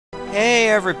Hey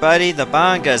everybody, the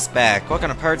manga's back. Welcome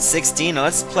to part 16 of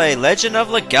Let's Play Legend of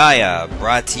Legaia,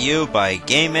 brought to you by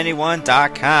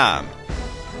GameAnyone.com.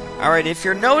 Alright, if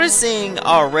you're noticing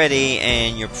already,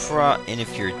 and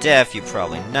if you're deaf, you're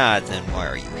probably not, then why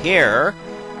are you here?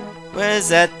 Was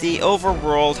that the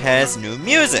overworld has new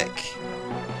music.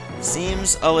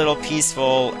 Seems a little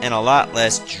peaceful and a lot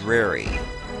less dreary.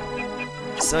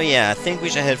 So yeah, I think we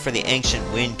should head for the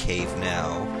Ancient Wind Cave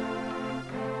now.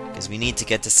 Because we need to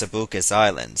get to Sebucus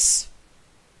Islands.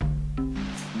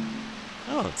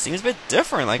 Oh, it seems a bit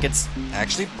different, like it's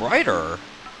actually brighter.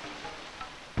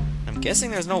 I'm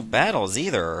guessing there's no battles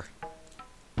either.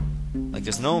 Like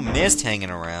there's no mist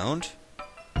hanging around.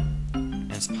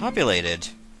 And it's populated.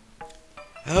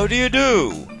 How do you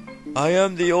do? I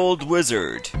am the old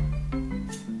wizard.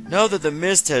 Now that the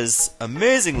mist has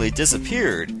amazingly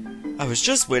disappeared, I was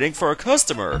just waiting for a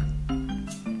customer.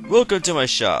 Welcome to my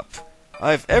shop.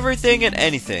 I have everything and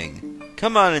anything.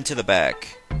 Come on into the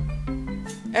back.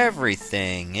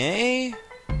 Everything, eh?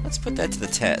 Let's put that to the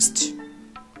test.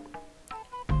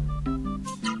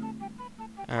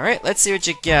 Alright, let's see what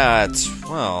you got.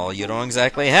 Well, you don't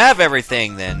exactly have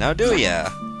everything then, now do ya?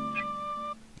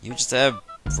 You just have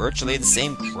virtually the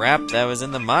same crap that was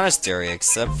in the monastery,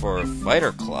 except for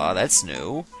Fighter Claw, that's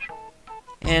new.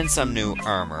 And some new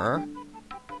armor.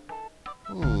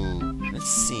 Ooh, let's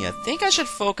see, I think I should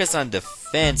focus on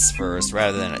defense first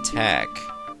rather than attack.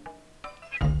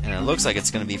 And it looks like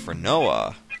it's going to be for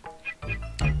Noah.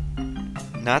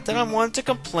 Not that I'm one to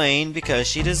complain, because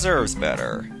she deserves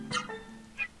better.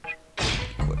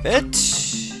 Equip it.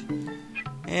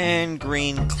 And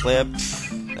green clip.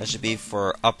 That should be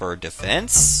for upper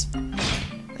defense.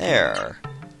 There.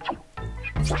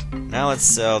 Now let's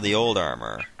sell the old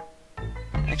armor.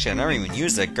 Actually, I never even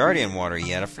used that Guardian Water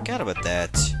yet. I forgot about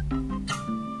that.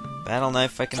 Battle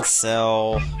Knife I can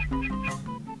sell.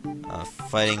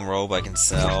 Fighting Robe I can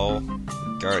sell.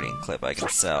 Guardian Clip I can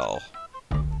sell.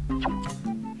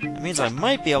 That means I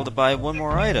might be able to buy one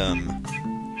more item.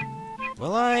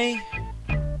 Will I?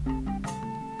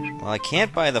 Well, I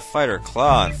can't buy the Fighter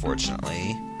Claw,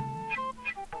 unfortunately.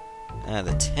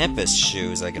 The Tempest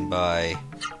Shoes I can buy.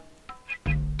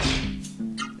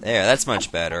 There, that's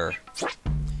much better.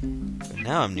 But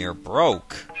now I'm near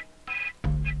broke.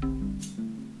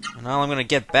 And all I'm gonna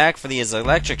get back for these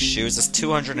electric shoes is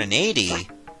 280.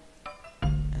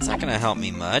 That's not gonna help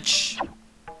me much.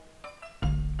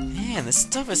 Man, this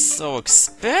stuff is so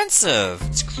expensive.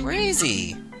 It's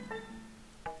crazy.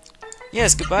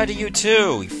 Yes, goodbye to you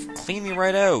too. You clean me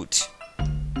right out.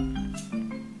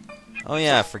 Oh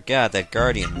yeah, I forgot that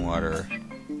Guardian Water.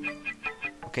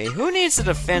 Okay, who needs the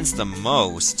defense the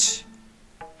most?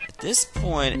 At this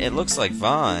point, it looks like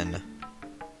Vaughn.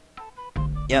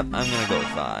 Yep, I'm gonna go with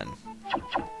Vaughn.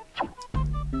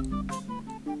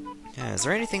 Yeah, is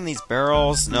there anything in these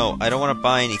barrels? No, I don't want to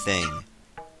buy anything.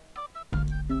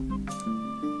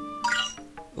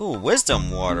 Ooh,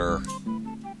 Wisdom Water.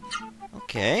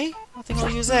 Okay, I think I'll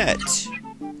use that.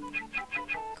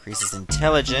 Increases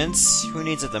intelligence. Who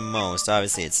needs it the most?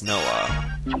 Obviously, it's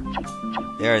Noah.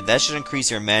 There, that should increase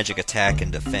your magic attack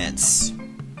and defense.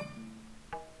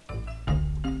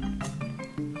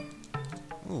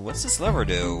 Ooh, what's this lever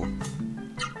do?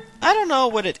 I don't know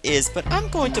what it is, but I'm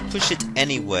going to push it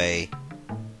anyway.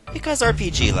 Because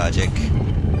RPG logic.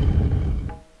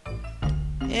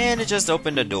 And it just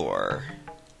opened a door.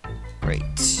 Great.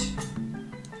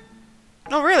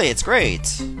 No, really, it's great.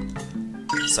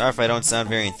 Sorry if I don't sound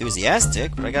very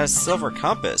enthusiastic, but I got a silver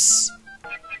compass.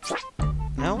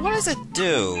 Now, what does it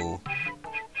do?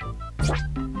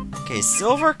 Okay,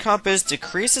 silver compass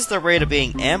decreases the rate of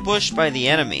being ambushed by the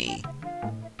enemy.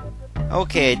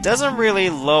 Okay, it doesn't really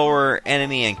lower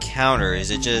enemy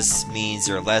encounters, it just means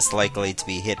you're less likely to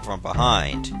be hit from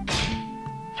behind.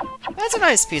 That's a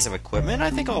nice piece of equipment, I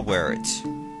think I'll wear it.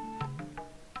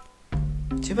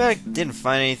 Too bad I didn't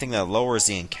find anything that lowers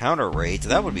the encounter rate,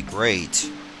 that would be great.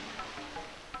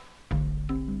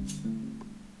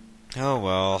 Oh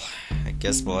well, I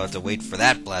guess we'll have to wait for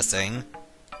that blessing.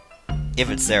 If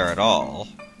it's there at all.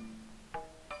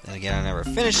 Then again, I never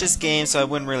finished this game, so I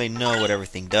wouldn't really know what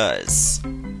everything does.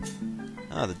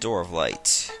 Ah, the Door of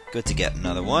Light. Good to get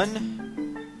another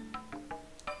one.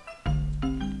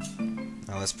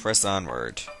 Now let's press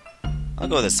onward. I'll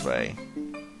go this way.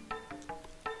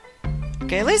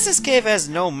 Okay, at least this cave has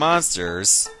no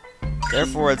monsters.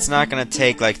 Therefore, it's not gonna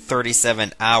take like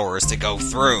 37 hours to go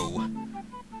through.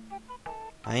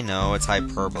 I know, it's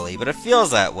hyperbole, but it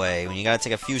feels that way when you gotta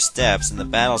take a few steps and the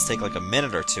battles take like a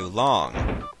minute or two long.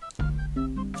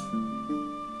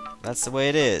 That's the way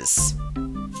it is.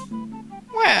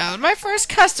 Well, my first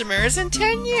customer is in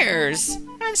 10 years.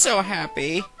 I'm so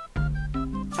happy.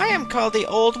 I am called the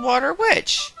Old Water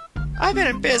Witch. I've been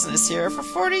in business here for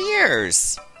 40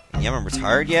 years. You haven't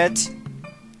retired yet?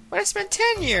 But it's been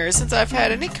 10 years since I've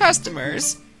had any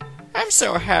customers. I'm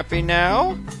so happy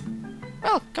now.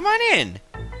 Well, come on in.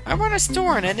 I run a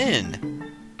store and an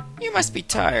inn. You must be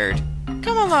tired.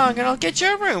 Come along and I'll get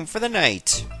you a room for the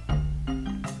night.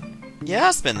 Yeah,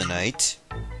 I'll spend the night.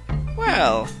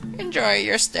 Well, enjoy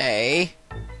your stay.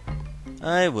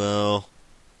 I will.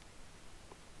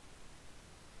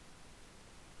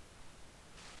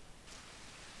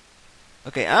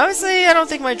 Okay, obviously I don't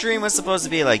think my dream was supposed to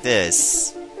be like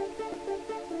this.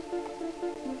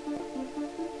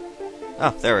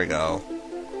 Oh, there we go.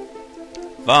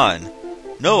 Vaughn.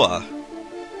 Noah.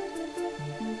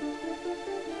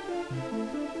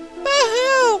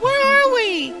 Boo-hoo! Where are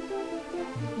we?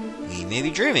 We may be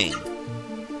dreaming.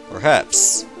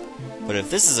 Perhaps. But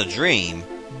if this is a dream,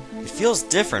 it feels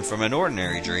different from an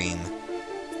ordinary dream.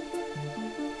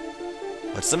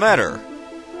 What's the matter?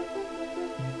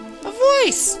 A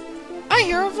voice! I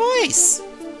hear a voice!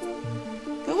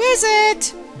 Who is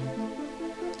it?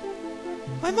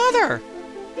 My mother!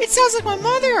 It sounds like my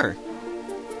mother!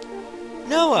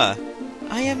 Noah,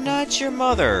 I am not your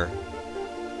mother.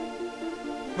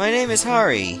 My name is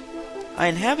Hari. I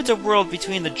inhabit a world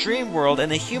between the dream world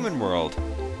and the human world.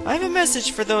 I have a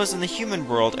message for those in the human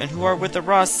world and who are with the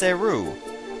Ras Seru.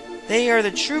 They are the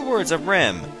true words of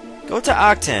Rem. Go to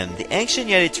Octem, the ancient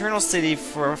yet eternal city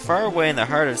far away in the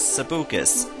heart of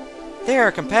Sebucus. There,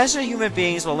 compassionate human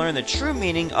beings will learn the true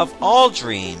meaning of all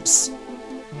dreams.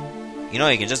 You know,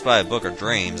 you can just buy a book of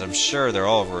dreams. I'm sure they're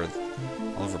all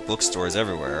over bookstores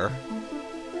everywhere.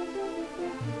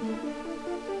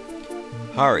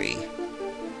 Hari.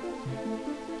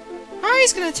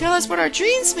 Hari's gonna tell us what our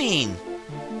dreams mean.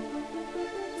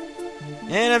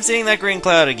 And I'm seeing that green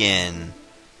cloud again.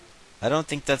 I don't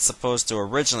think that's supposed to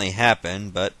originally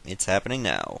happen, but it's happening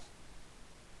now.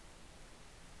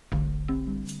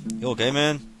 You okay,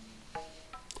 man?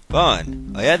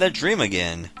 Vaughn, I had that dream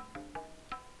again.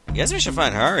 I guess we should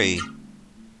find Hari.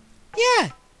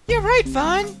 Yeah, you're right,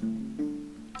 Vaughn.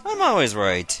 I'm always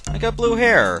right. I got blue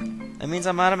hair. That means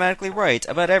I'm automatically right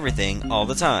about everything all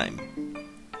the time.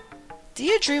 Do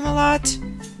you dream a lot?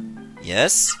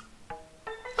 Yes.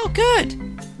 Oh,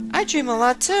 good. I dream a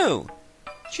lot too.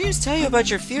 Dreams tell you about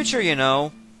your future, you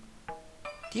know.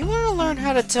 Do you want to learn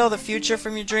how to tell the future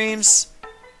from your dreams?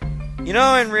 You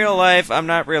know, in real life, I'm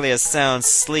not really a sound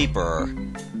sleeper.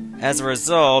 As a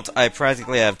result, I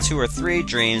practically have 2 or 3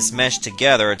 dreams meshed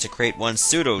together to create one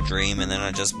pseudo-dream, and then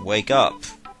I just wake up.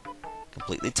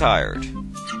 Completely tired.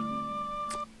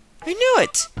 I knew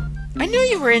it! I knew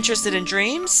you were interested in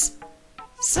dreams!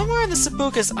 Somewhere in the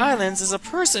Sebucus Islands is a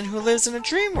person who lives in a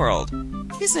dream world.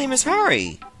 His name is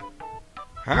Hari.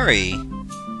 Hari?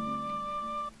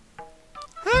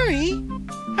 Hari?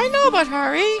 I know about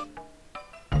Hari!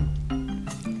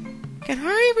 Can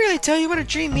Hari really tell you what a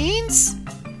dream means?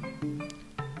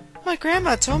 My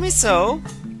grandma told me so.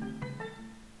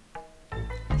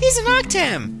 He's an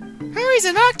Octam! Hari's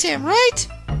an Octam, right?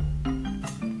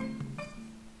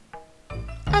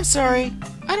 I'm sorry.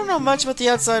 I don't know much about the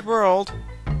outside world.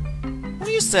 What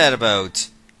are you sad about?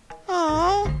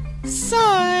 Oh,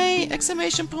 sigh!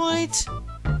 Exclamation point.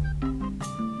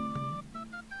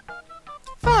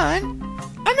 Fun!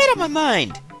 I made up my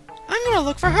mind. I'm gonna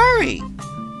look for Hari.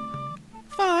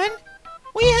 Fun!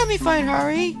 Will you help me find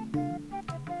Hari?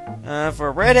 For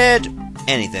a redhead,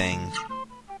 anything.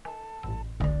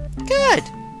 Good!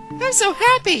 I'm so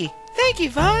happy! Thank you,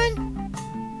 Vaughn!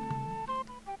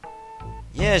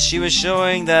 Yeah, she was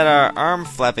showing that our arm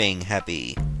flapping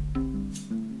happy.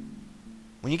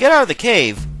 When you get out of the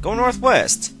cave, go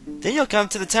northwest. Then you'll come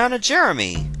to the town of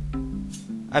Jeremy.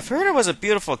 I've heard it was a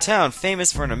beautiful town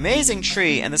famous for an amazing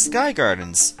tree and the sky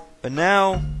gardens. But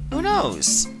now, who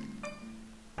knows?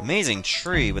 Amazing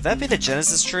tree, would that be the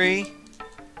Genesis tree?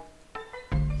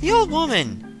 The old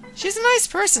woman. She's a nice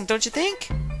person, don't you think?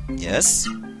 Yes.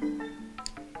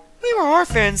 We were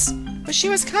orphans, but she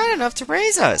was kind enough to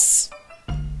raise us.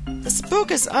 The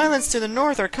Sebucus Islands to the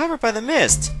north are covered by the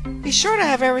mist. Be sure to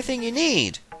have everything you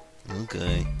need.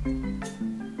 Okay.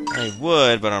 I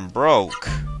would, but I'm broke.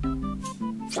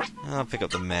 I'll pick up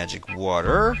the magic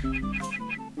water.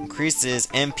 Increases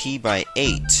MP by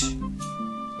 8.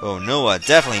 Oh, Noah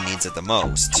definitely needs it the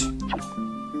most.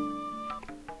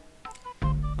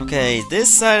 Okay,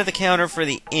 this side of the counter for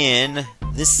the inn,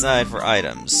 this side for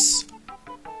items.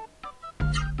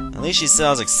 At least she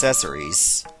sells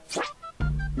accessories.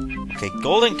 Okay,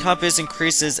 Golden Compass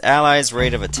increases allies'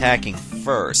 rate of attacking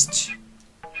first.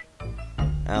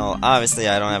 Well, obviously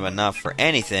I don't have enough for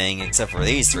anything except for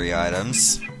these 3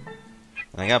 items.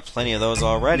 And I got plenty of those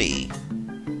already.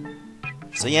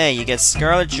 So yeah, you get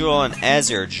Scarlet Jewel and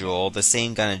Azure Jewel, the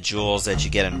same kind of jewels that you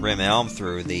get in Rim Elm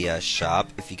through the shop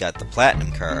if you got the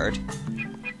Platinum card.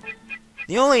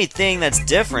 The only thing that's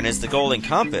different is the Golden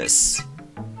Compass.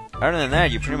 Other than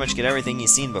that, you pretty much get everything you've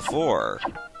seen before.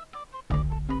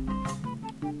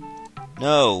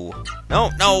 No! No,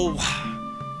 no!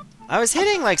 I was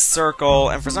hitting like circle,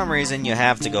 and for some reason you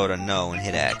have to go to no and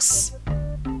hit X.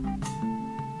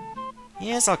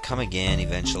 Yes, I'll come again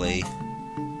eventually.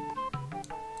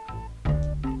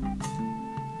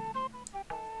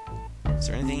 Is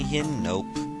there anything hidden? Nope.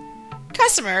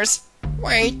 Customers!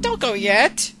 Wait, don't go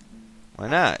yet! Why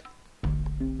not?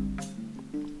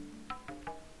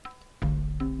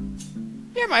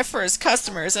 You're my first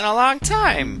customers in a long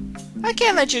time. I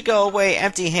can't let you go away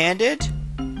empty-handed.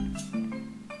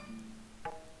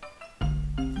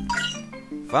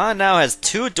 Vaughn now has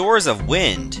 2 doors of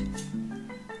wind.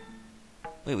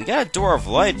 Wait, we got a door of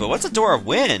light, but what's a door of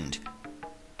wind?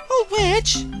 Oh,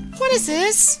 witch! What is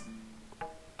this?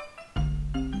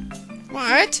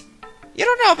 What? You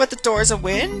don't know about the doors of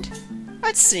wind?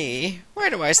 Let's see. Where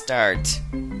do I start?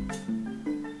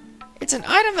 It's an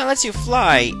item that lets you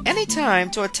fly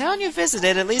anytime to a town you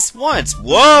visited at least once.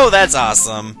 Whoa, that's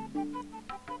awesome!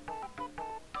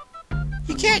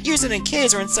 You can't use it in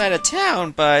caves or inside a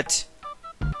town, but...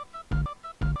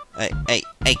 Hey,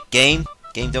 game?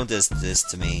 Game, don't do this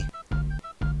to me.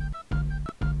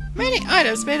 Many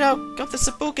items made out of the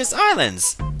Sebucus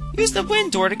Islands. Use the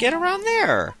wind door to get around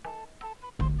there.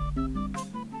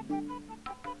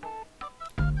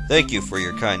 Thank you for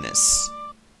your kindness.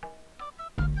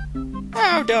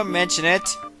 Oh, don't mention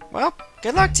it. Well,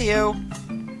 good luck to you.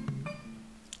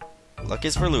 Luck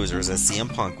is for losers, as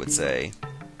CM Punk would say.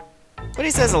 But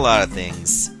he says a lot of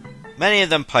things. Many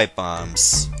of them pipe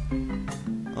bombs.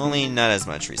 Only not as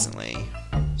much recently.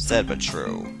 Sad but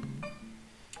true.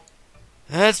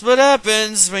 That's what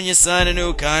happens when you sign a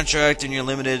new contract and you're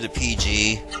limited to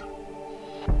PG.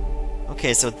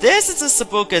 Okay, so this is the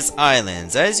Sebucus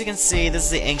Islands. As you can see, this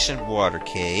is the ancient water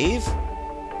cave.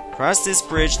 Cross this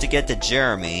bridge to get to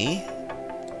Jeremy.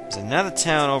 There's another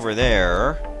town over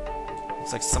there.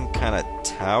 Looks like some kind of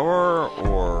tower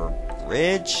or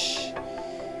bridge.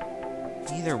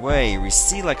 Either way, we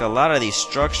see like a lot of these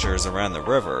structures around the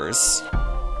rivers.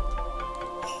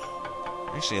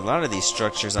 Actually, a lot of these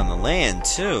structures on the land,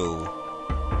 too.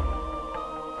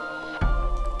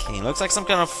 Okay, looks like some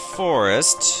kind of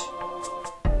forest.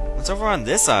 What's over on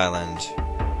this island?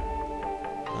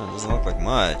 Oh, it doesn't look like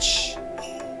much.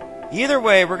 Either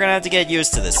way, we're gonna have to get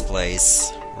used to this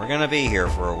place. We're gonna be here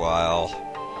for a while.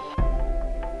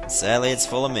 Sadly, it's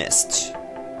full of mist.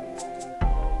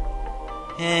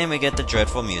 And we get the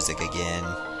dreadful music again.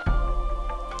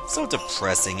 So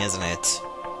depressing, isn't it?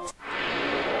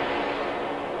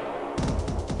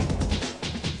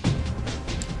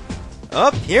 Oh,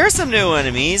 here's some new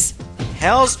enemies.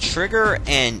 Hell's Trigger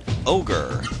and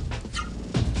Ogre.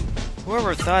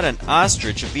 Whoever thought an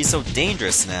ostrich would be so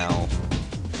dangerous now?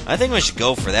 I think we should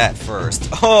go for that first.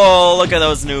 Oh, look at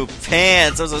those new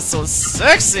pants. Those are so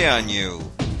sexy on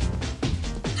you.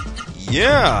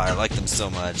 Yeah, I like them so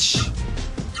much.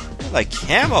 They're like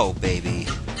camo, baby.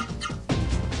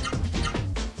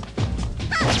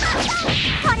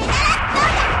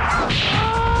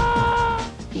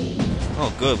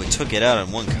 Oh, good. We took it out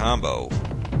in one combo. Something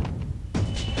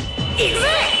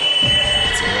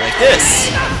like this.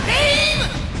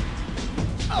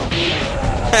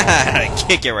 I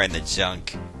kick it right in the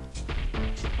junk.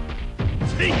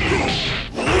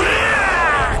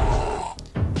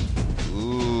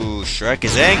 Ooh, Shrek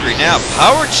is angry now.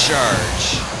 Power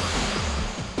charge.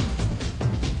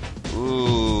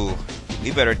 Ooh, we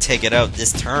better take it out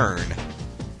this turn.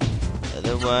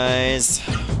 Otherwise,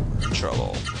 we're in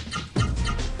trouble.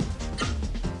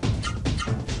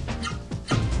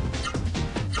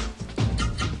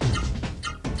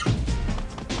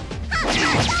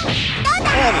 I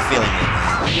have a feeling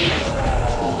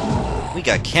we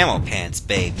got camo pants,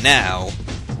 babe, now.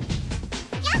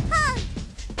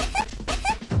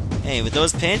 Hey, with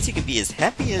those pants you can be as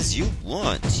happy as you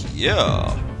want,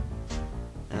 yeah.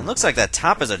 And it looks like that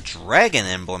top is a dragon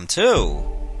emblem, too.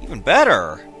 Even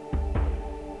better.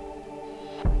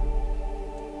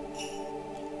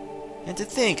 And to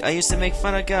think, I used to make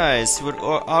fun of guys who would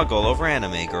ogle over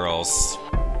anime girls.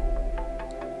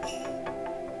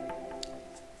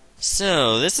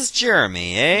 So, this is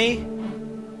Jeremy, eh?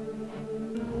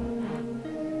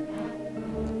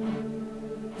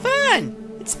 Fun!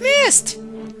 It's mist!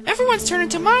 Everyone's turned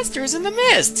into monsters in the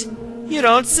mist! You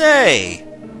don't say!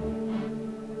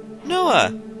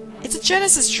 Noah! It's a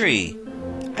Genesis tree!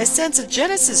 I sense a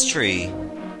Genesis tree!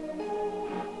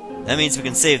 That means we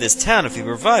can save this town if we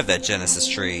revive that Genesis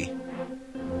tree.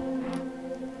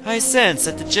 I sense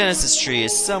that the Genesis tree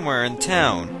is somewhere in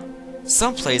town.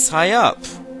 Someplace high up.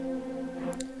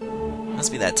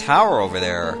 Must be that tower over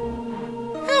there.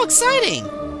 How exciting!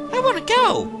 I want to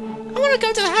go! I want to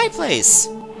go to the high place!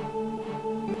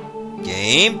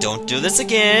 Game, don't do this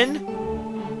again!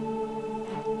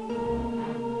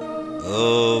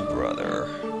 Oh, brother.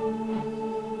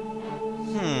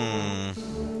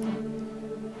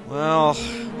 Well,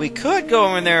 we could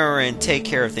go in there and take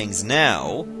care of things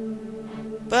now.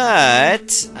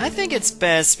 But I think it's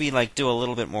best we do a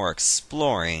little bit more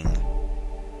exploring.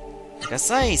 Like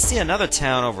I see another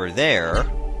town over there.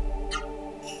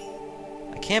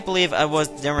 I can't believe I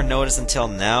was never noticed until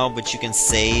now, but you can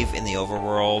save in the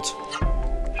overworld.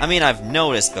 I mean, I've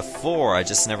noticed before, I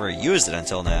just never used it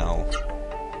until now.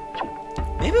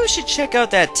 Maybe we should check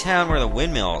out that town where the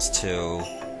windmill's too.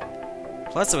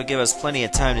 Plus, it would give us plenty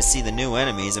of time to see the new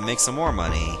enemies and make some more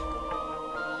money.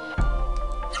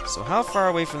 So how far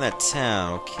away from that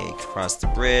town? Okay, cross the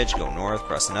bridge, go north,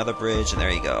 cross another bridge, and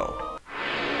there you go.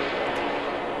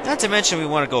 Not to mention we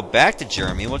want to go back to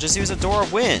Jeremy, we'll just use a Door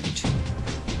of Wind.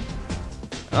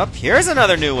 Up here's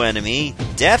another new enemy,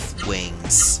 Death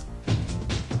Wings.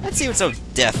 Let's see what's so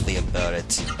deathly about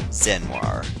it.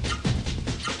 Zenoir.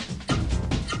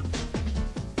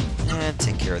 And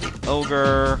take care of the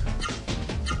ogre.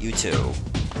 You too.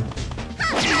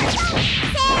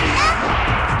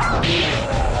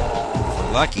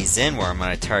 Lucky Zenoir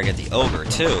might target the ogre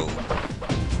too.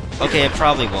 Okay, it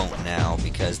probably won't now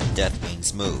because the Death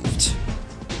Wings moved.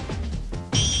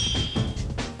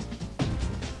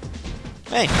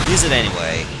 Hey, use it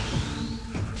anyway.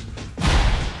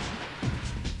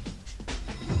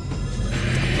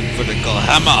 Look for the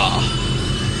hammer.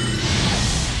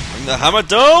 Bring the hammer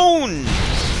down.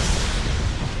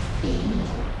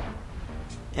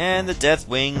 And the Death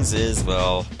Wings is,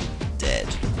 well, dead.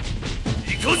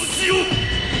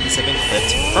 These have been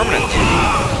clipped permanently.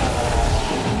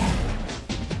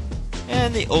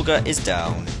 And the ogre is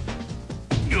down.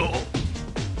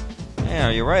 Hey,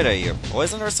 are you right? Are you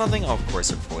poisoned or something? Oh, of course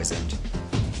you're poisoned.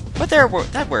 But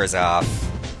that wears off.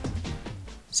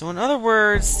 So in other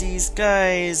words, these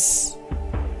guys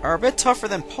are a bit tougher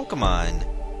than Pokemon.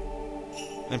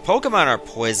 When Pokemon are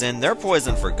poisoned, they're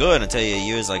poisoned for good until you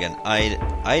use like an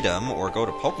item or go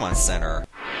to Pokemon Center.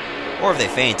 Or if they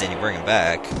faint and you bring them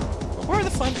back. But where the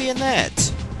fun be in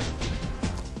that?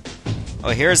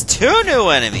 Oh, here's two new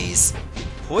enemies!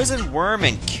 Poison Worm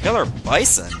and Killer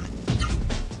Bison.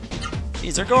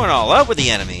 These are going all out with the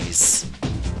enemies.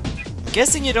 I'm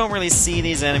guessing you don't really see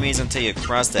these enemies until you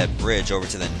cross that bridge over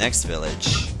to the next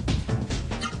village.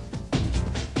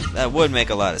 That would make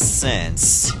a lot of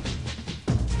sense.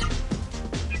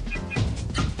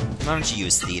 Why don't you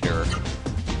use Theater?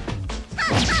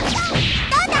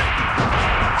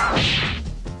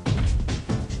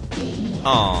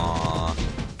 Aww.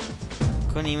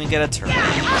 Couldn't even get a turn.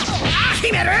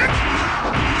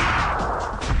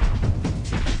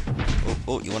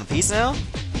 Oh, you want a piece now?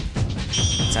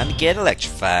 Time to get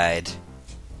electrified.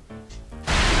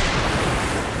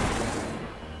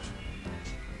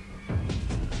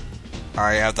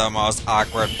 I have the most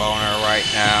awkward boner right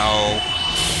now.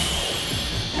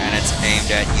 And it's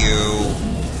aimed at you.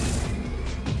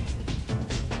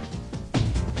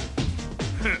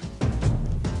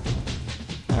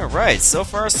 Alright, so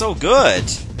far so good.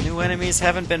 New enemies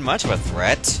haven't been much of a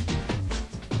threat.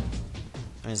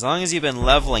 As long as you've been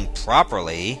leveling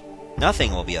properly,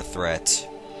 nothing will be a threat.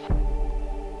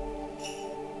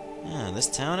 Yeah, this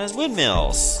town has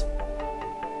windmills.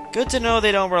 Good to know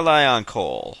they don't rely on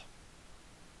coal.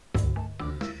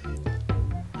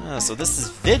 So this is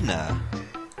Vidna.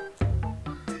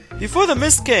 Before the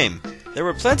mist came, there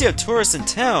were plenty of tourists in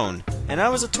town, and I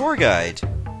was a tour guide.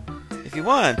 If you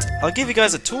want, I'll give you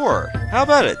guys a tour. How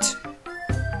about it?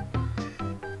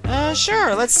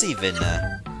 Sure, let's see,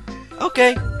 Vidna.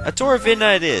 Okay, a tour of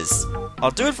Vidna it is.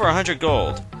 I'll do it for 100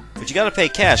 gold. But you gotta pay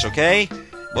cash, okay?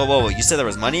 Whoa, you said there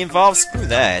was money involved? Screw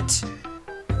that.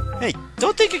 Hey,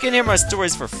 don't think you can hear my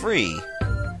stories for free.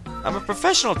 I'm a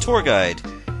professional tour guide.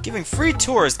 Giving free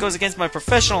tours goes against my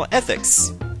professional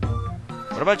ethics.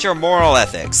 What about your moral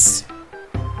ethics?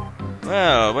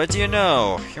 Well, what do you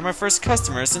know? You're my first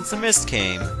customer since the mist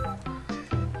came.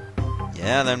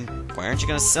 Yeah, then why aren't you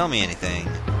gonna sell me anything?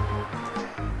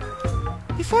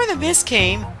 Before the mist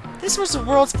came, this was the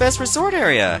world's best resort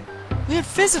area. We had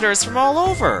visitors from all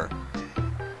over.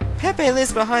 Pepe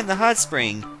lives behind the hot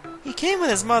spring. He came with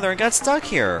his mother and got stuck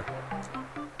here.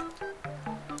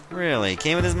 Really?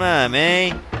 Came with his mom,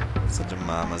 eh? Such a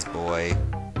mama's boy.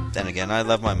 Then again, I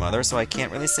love my mother, so I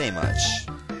can't really say much.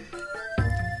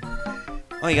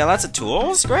 Oh, you got lots of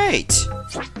tools? Great!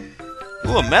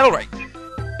 Ooh, a metal ring!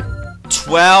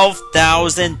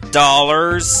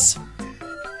 $12,000?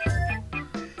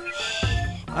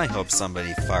 I hope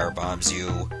somebody firebombs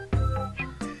you.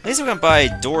 At least we can buy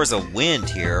Doors of Wind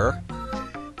here.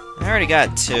 I already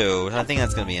got 2. I think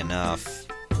that's gonna be enough.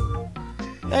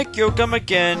 Thank you, come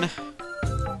again.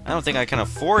 I don't think I can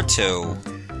afford to.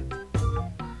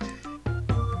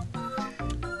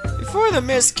 Before the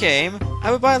mist came,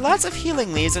 I would buy lots of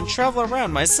healing leaves and travel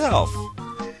around myself.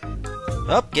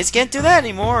 Oh, guess you can't do that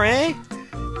anymore, eh?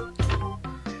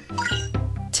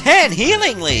 10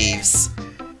 healing leaves!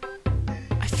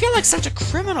 I feel like such a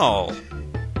criminal.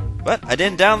 But I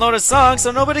didn't download a song,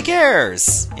 so nobody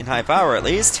cares. In high power, at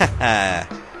least. Haha.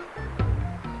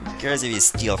 Who cares if you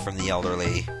steal from the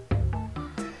elderly?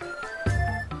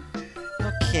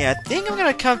 Okay, I think I'm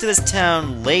gonna come to this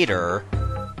town later.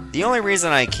 The only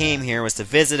reason I came here was to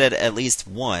visit it at least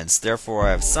once, therefore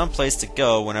I have some place to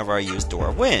go whenever I use Door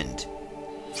of Wind.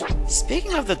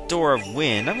 Speaking of the Door of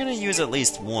Wind, I'm gonna use at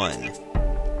least one.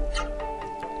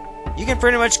 You can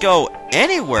pretty much go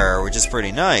anywhere, which is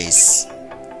pretty nice.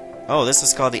 Oh, this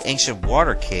was called the Ancient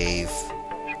Water Cave.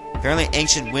 Apparently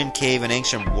Ancient Wind Cave and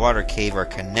Ancient Water Cave are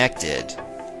connected.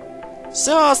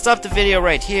 So I'll stop the video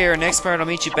right here. Next part I'll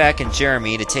meet you back in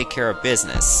Jeremy to take care of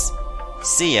business.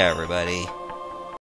 See ya, everybody.